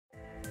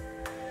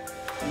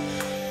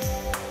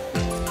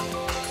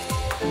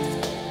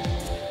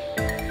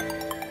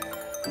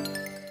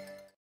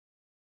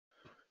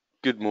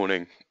Good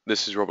morning.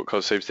 This is Robert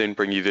Kaars Sijpesteijn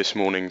bringing you this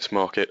morning's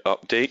market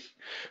update.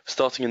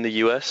 Starting in the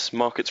US,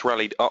 markets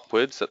rallied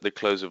upwards at the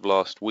close of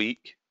last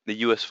week. The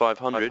US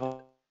 500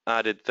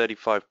 added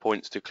 35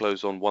 points to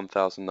close on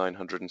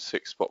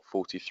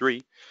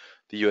 1,906.43.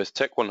 The US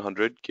Tech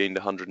 100 gained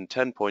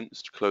 110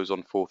 points to close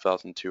on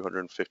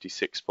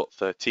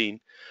 4,256.13.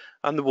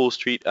 And the Wall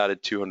Street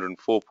added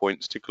 204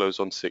 points to close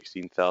on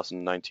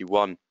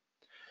 16,091.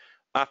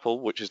 Apple,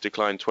 which has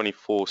declined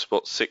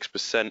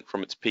 24.6%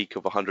 from its peak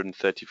of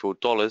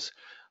 $134,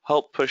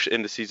 helped push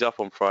indices up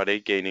on Friday,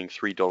 gaining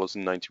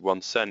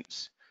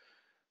 $3.91.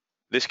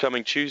 This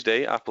coming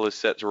Tuesday, Apple is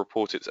set to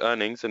report its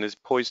earnings and is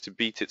poised to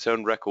beat its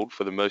own record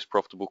for the most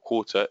profitable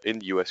quarter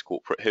in US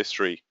corporate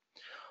history.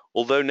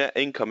 Although net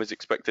income is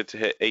expected to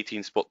hit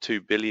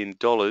 $18.2 billion,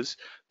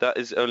 that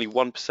is only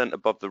 1%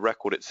 above the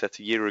record it set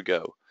a year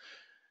ago.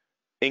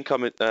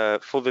 Income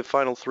for the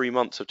final 3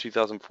 months of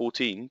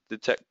 2014, the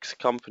tech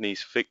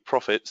company's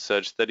profits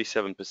surged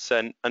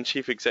 37%, and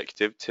chief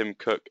executive Tim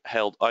Cook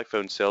hailed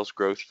iPhone sales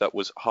growth that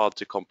was hard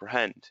to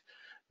comprehend.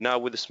 Now,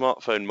 with the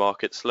smartphone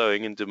market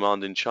slowing and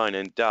demand in China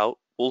in doubt,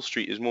 Wall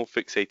Street is more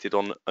fixated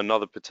on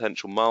another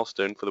potential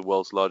milestone for the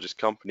world's largest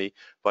company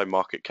by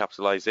market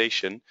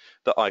capitalization,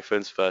 the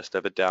iPhone's first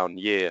ever down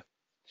year.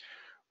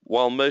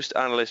 While most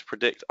analysts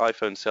predict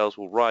iPhone sales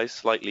will rise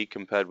slightly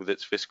compared with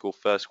its fiscal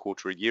first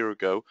quarter a year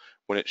ago,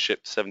 when it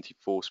shipped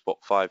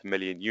 74.5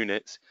 million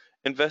units,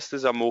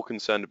 investors are more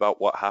concerned about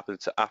what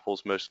happens to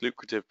Apple's most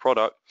lucrative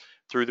product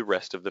through the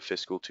rest of the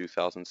fiscal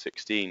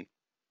 2016.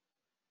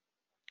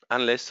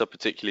 Analysts are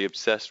particularly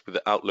obsessed with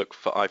the outlook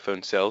for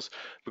iPhone sales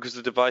because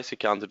the device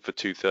accounted for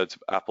 2/3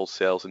 of Apple's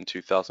sales in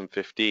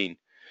 2015.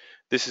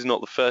 This is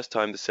not the first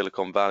time the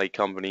Silicon Valley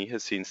company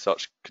has seen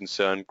such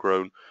concern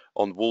grown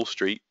on Wall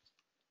Street.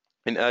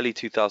 In early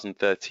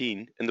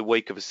 2013, in the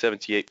wake of a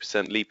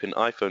 78% leap in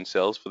iPhone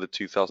sales for the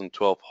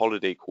 2012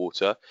 holiday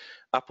quarter,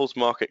 Apple's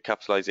market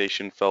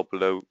capitalization fell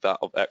below that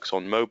of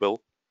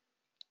ExxonMobil,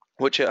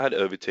 which it had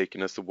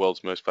overtaken as the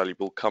world's most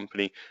valuable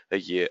company a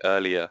year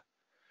earlier.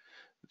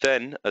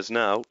 Then, as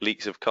now,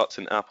 leaks of cuts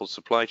in Apple's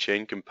supply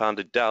chain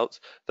compounded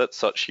doubts that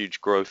such huge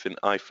growth in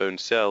iPhone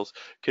sales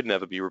could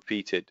never be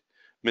repeated.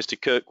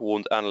 Mr. Cook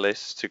warned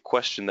analysts to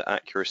question the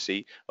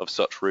accuracy of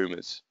such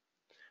rumors.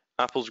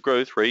 Apple's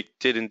growth rate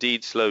did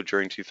indeed slow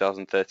during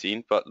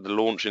 2013, but the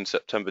launch in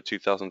September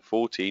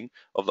 2014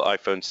 of the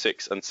iPhone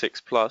 6 and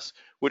 6 Plus,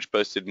 which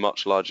boasted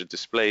much larger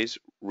displays,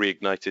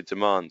 reignited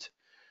demand.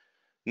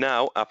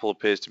 Now, Apple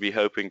appears to be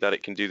hoping that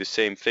it can do the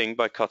same thing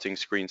by cutting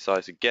screen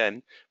size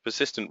again.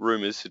 Persistent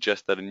rumors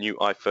suggest that a new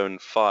iPhone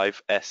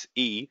 5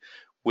 SE,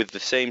 with the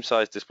same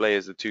size display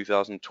as the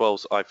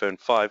 2012's iPhone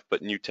 5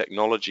 but new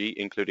technology,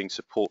 including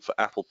support for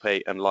Apple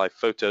Pay and live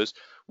photos,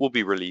 will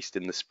be released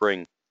in the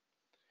spring.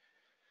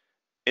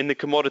 In the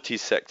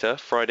commodities sector,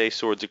 Friday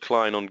saw a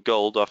decline on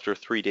gold after a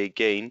 3-day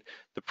gain.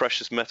 The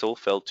precious metal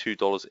fell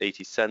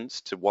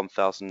 $2.80 to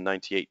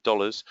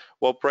 $1,098,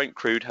 while Brent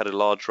crude had a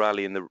large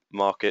rally in the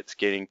markets,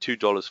 gaining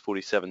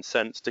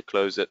 $2.47 to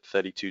close at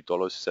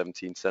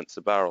 $32.17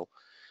 a barrel.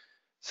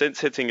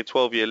 Since hitting a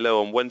 12-year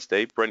low on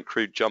Wednesday, Brent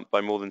crude jumped by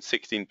more than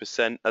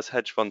 16% as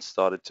hedge funds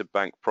started to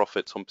bank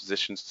profits on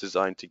positions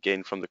designed to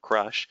gain from the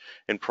crash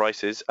in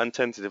prices and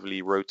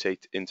tentatively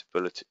rotate into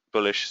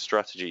bullish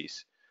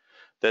strategies.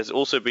 There's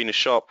also been a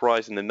sharp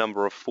rise in the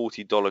number of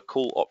 $40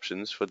 call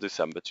options for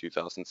December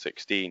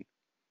 2016.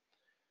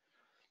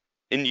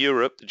 In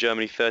Europe, the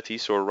Germany 30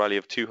 saw a rally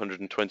of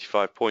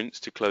 225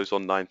 points to close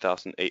on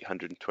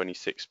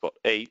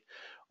 9,826.8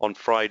 on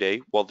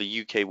Friday, while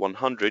the UK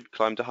 100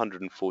 climbed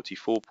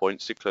 144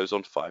 points to close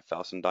on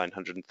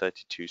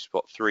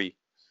 5,932.3.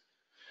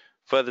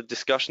 Further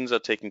discussions are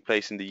taking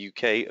place in the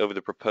UK over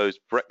the proposed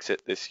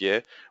Brexit this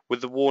year, with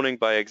the warning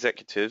by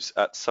executives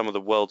at some of the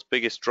world's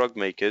biggest drug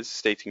makers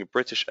stating a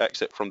British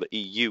exit from the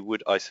EU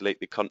would isolate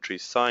the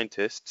country's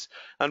scientists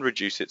and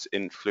reduce its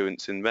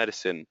influence in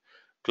medicine,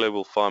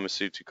 global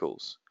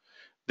pharmaceuticals.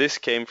 This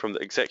came from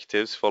the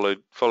executives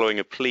following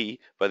a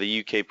plea by the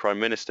UK Prime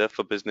Minister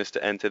for business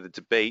to enter the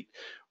debate,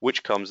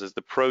 which comes as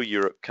the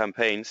pro-Europe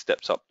campaign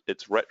steps up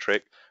its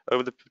rhetoric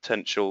over the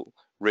potential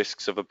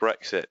risks of a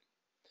Brexit.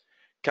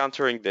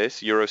 Countering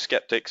this,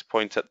 Eurosceptics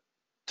point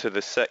to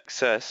the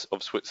success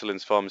of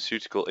Switzerland's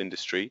pharmaceutical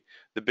industry,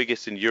 the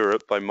biggest in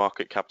Europe by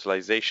market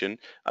capitalization,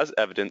 as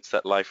evidence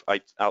that life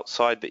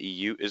outside the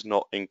EU is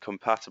not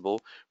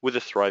incompatible with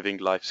a thriving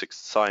life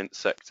science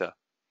sector.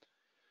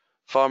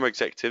 Pharma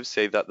executives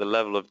say that the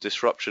level of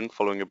disruption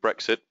following a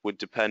Brexit would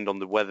depend on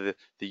whether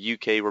the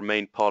UK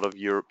remained part of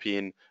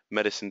European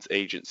Medicines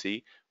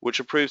Agency, which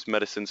approves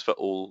medicines for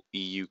all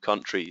EU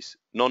countries.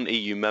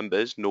 Non-EU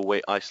members,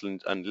 Norway,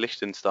 Iceland and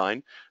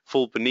Liechtenstein,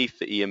 fall beneath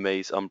the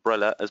EMA's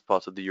umbrella as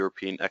part of the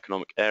European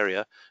Economic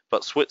Area,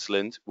 but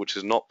Switzerland, which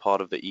is not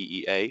part of the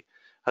EEA,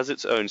 has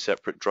its own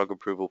separate drug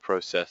approval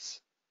process.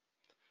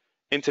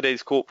 In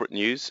today's corporate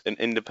news, an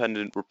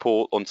independent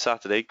report on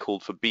Saturday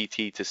called for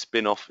BT to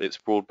spin off its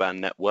broadband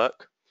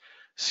network.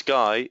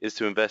 Sky is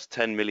to invest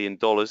 $10 million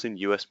in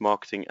US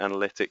marketing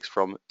analytics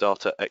from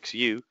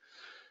DataXU.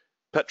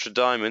 Petra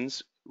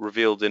Diamonds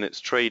revealed in its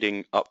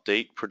trading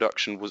update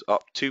production was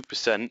up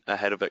 2%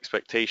 ahead of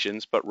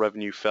expectations, but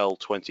revenue fell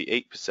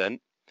 28%.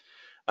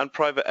 And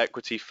private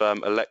equity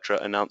firm Electra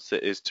announced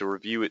it is to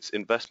review its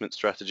investment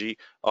strategy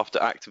after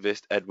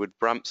activist Edward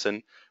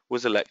Bramson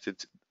was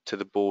elected to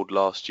the board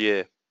last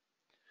year.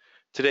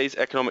 Today's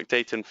economic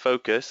data in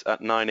focus: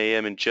 at 9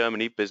 a.m. in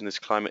Germany, Business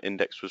Climate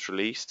Index was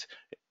released.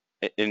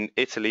 In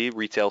Italy,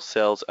 retail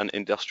sales and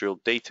industrial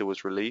data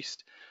was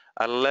released.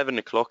 At 11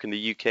 o'clock in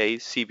the UK,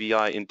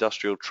 CBI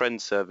Industrial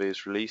Trends Survey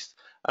is released.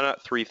 And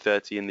at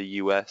 3:30 in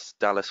the US,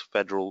 Dallas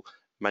Federal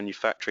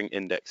Manufacturing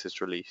Index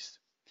is released.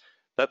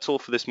 That's all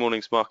for this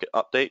morning's market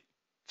update.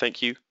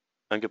 Thank you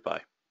and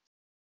goodbye.